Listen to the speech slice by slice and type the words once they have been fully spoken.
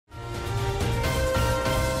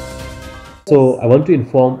So I want to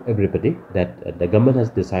inform everybody that the government has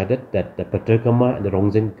decided that the Patharkhmah and the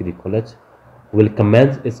Rongjeng Degree College will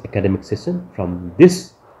commence its academic session from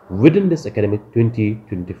within this academic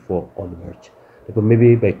 2024 onwards.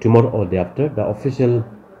 Maybe by tomorrow or day after, the official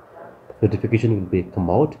notification will be come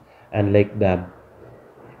out, and like the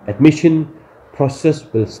admission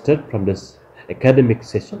process will start from this academic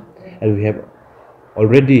session, and we have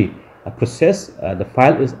already a process. The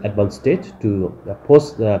file is at one stage to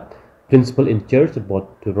post the principal in charge both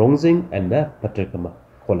to Rongjeng and the Patharkhmah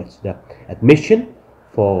College. The admission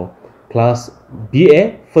for class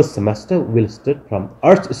BA first semester will start from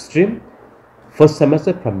arts stream first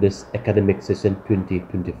semester from this academic session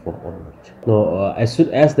 2024 onwards. Now, as soon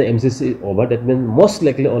as the MCC is over, that means most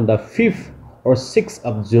likely on the 5th or 6th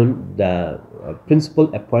of June, the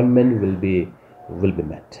principal appointment will be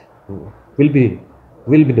met. Will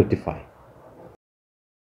be notified.